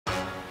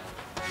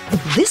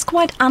This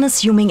quite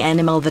unassuming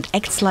animal that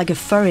acts like a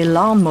furry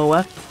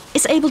lawnmower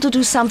is able to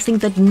do something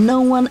that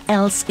no one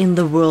else in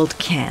the world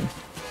can.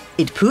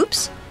 It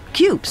poops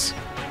cubes.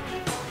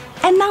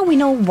 And now we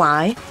know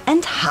why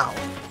and how.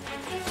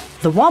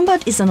 The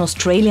wombat is an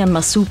Australian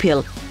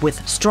marsupial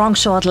with strong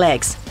short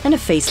legs and a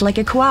face like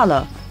a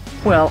koala.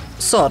 Well,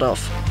 sort of.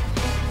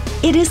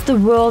 It is the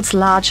world's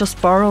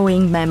largest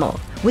burrowing mammal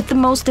with the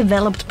most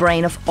developed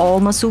brain of all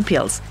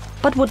marsupials.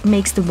 But what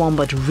makes the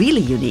wombat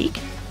really unique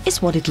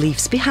is what it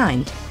leaves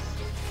behind.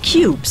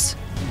 Cubes.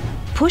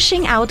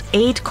 Pushing out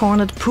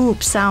 8-cornered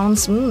poop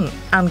sounds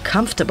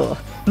uncomfortable.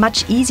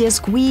 Much easier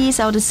squeeze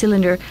out a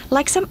cylinder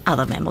like some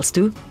other mammals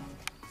do.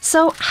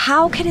 So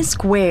how can a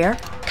square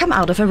come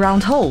out of a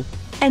round hole?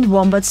 And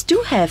wombats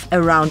do have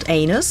a round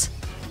anus.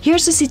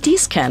 Here's a CT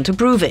scan to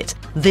prove it.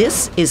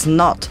 This is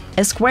not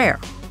a square.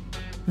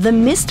 The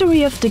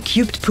mystery of the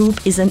cubed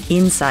poop is an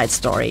inside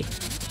story.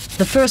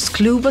 The first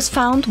clue was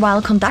found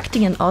while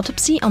conducting an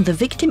autopsy on the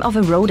victim of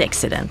a road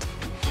accident.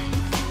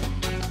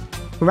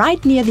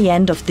 Right near the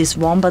end of this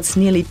wombat's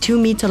nearly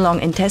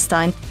 2-meter-long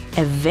intestine,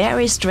 a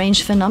very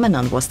strange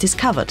phenomenon was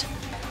discovered.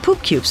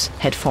 Poop cubes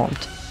had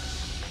formed.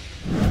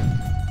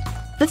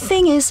 The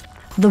thing is,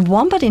 the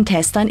wombat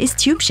intestine is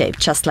tube-shaped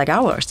just like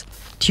ours.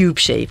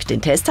 Tube-shaped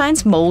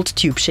intestines mold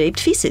tube-shaped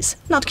feces,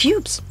 not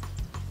cubes.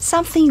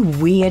 Something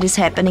weird is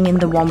happening in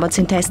the wombat's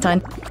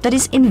intestine that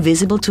is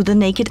invisible to the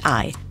naked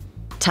eye.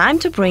 Time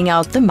to bring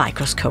out the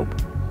microscope.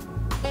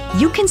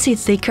 You can see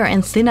thicker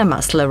and thinner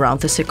muscle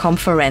around the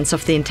circumference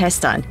of the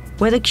intestine,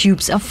 where the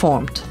cubes are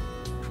formed.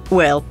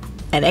 Well,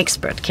 an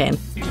expert can.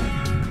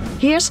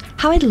 Here's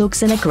how it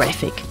looks in a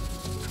graphic.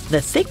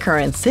 The thicker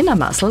and thinner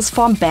muscles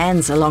form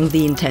bands along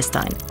the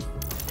intestine.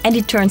 And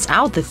it turns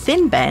out the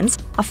thin bands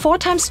are 4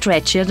 times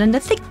stretchier than the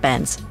thick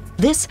bands.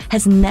 This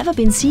has never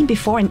been seen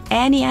before in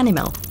any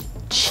animal.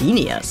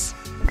 Genius!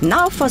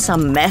 Now for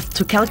some math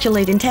to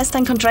calculate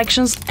intestine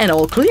contractions and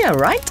all clear,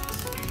 right?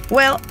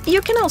 Well,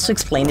 you can also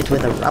explain it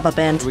with a rubber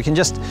band. We can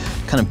just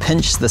kind of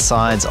pinch the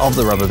sides of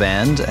the rubber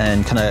band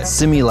and kind of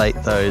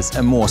simulate those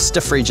more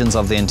stiff regions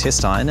of the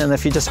intestine. And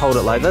if you just hold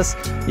it like this,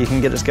 you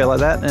can get it to go like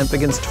that and it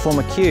begins to form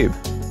a cube.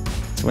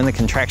 So when the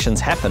contractions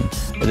happen,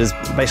 it is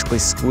basically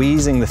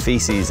squeezing the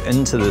feces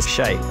into this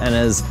shape. And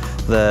as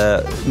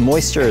the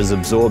moisture is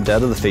absorbed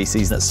out of the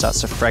feces, it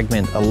starts to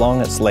fragment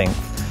along its length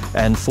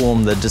and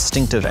form the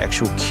distinctive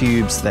actual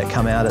cubes that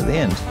come out at the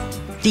end.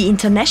 The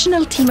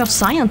international team of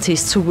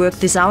scientists who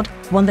worked this out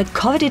won the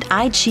coveted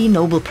IG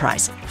Nobel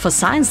Prize for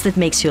science that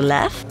makes you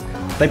laugh.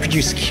 They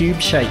produce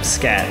cube-shaped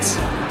scats.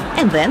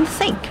 And then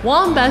think.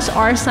 Wombats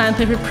are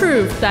scientific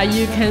proof that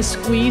you can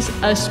squeeze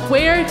a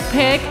square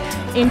peg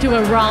into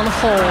a round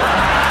hole.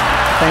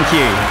 Thank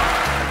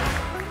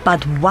you.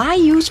 But why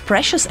use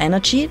precious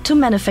energy to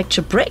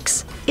manufacture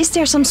bricks? Is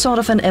there some sort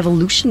of an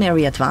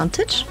evolutionary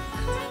advantage?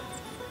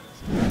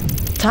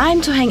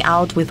 Time to hang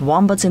out with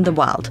wombats in the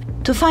wild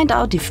to find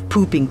out if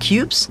pooping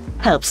cubes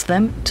helps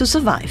them to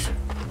survive.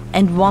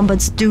 And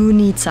wombats do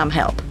need some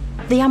help.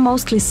 They are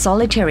mostly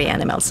solitary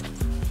animals,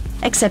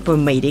 except for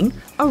mating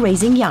or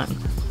raising young.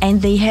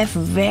 And they have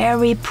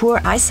very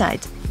poor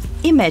eyesight.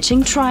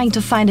 Imagine trying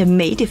to find a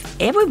mate if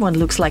everyone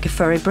looks like a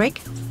furry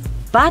brick.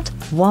 But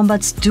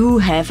wombats do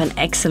have an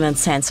excellent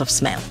sense of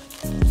smell.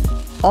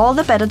 All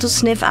the better to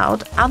sniff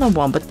out other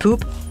wombat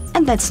poop.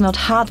 And that's not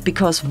hard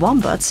because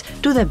wombats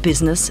do their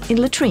business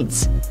in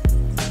latrines.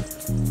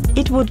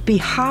 It would be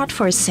hard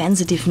for a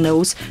sensitive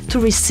nose to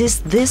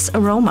resist this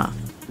aroma.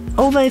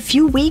 Over a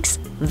few weeks,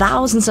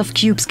 thousands of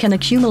cubes can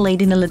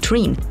accumulate in a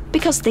latrine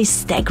because they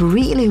stack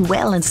really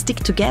well and stick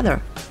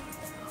together.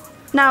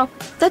 Now,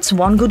 that's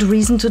one good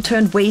reason to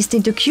turn waste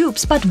into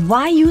cubes, but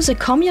why use a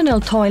communal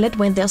toilet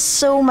when there's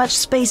so much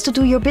space to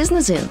do your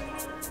business in?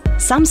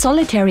 Some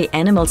solitary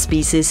animal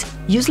species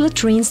use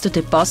latrines to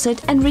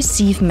deposit and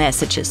receive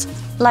messages,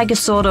 like a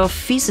sort of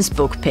feces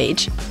book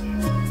page.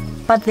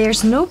 But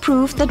there's no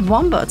proof that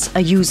wombats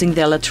are using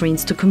their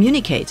latrines to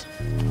communicate.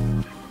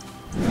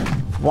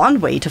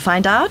 One way to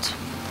find out?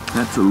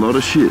 That's a lot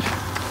of shit.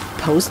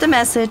 Post a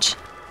message,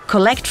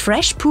 collect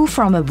fresh poo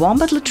from a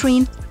wombat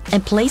latrine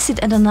and place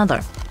it at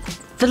another.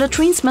 The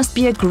latrines must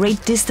be a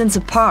great distance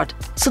apart,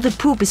 so the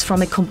poop is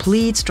from a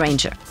complete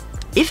stranger.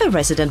 If a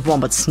resident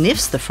wombat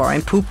sniffs the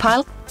foreign poop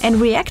pile and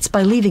reacts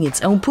by leaving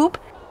its own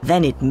poop,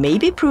 then it may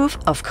be proof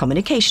of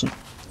communication.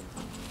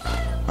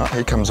 Oh,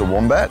 here comes a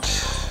wombat.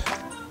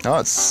 Oh,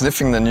 it's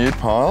sniffing the new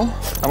pile.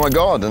 Oh my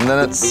God, and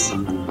then it's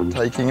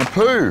taking a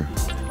poo.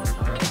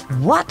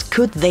 What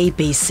could they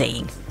be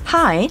saying?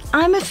 Hi,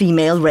 I'm a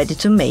female ready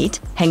to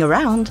mate, hang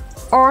around.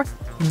 Or,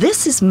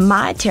 this is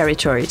my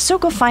territory, so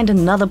go find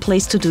another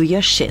place to do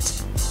your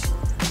shit.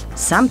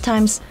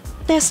 Sometimes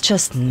there's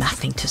just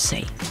nothing to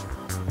say.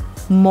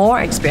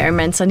 More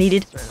experiments are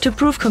needed to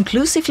prove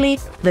conclusively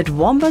that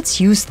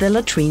wombats use their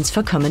latrines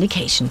for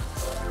communication.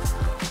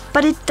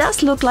 But it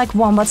does look like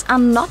wombats are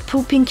not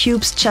pooping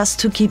cubes just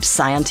to keep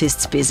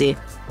scientists busy.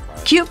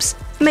 Cubes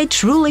may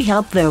truly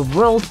help their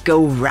world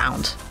go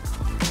round.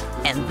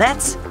 And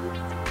that's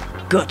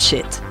good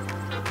shit.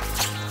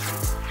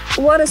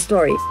 What a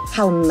story!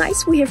 How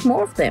nice we have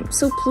more of them.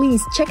 So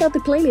please check out the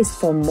playlist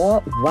for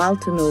more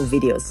wild to know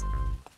videos.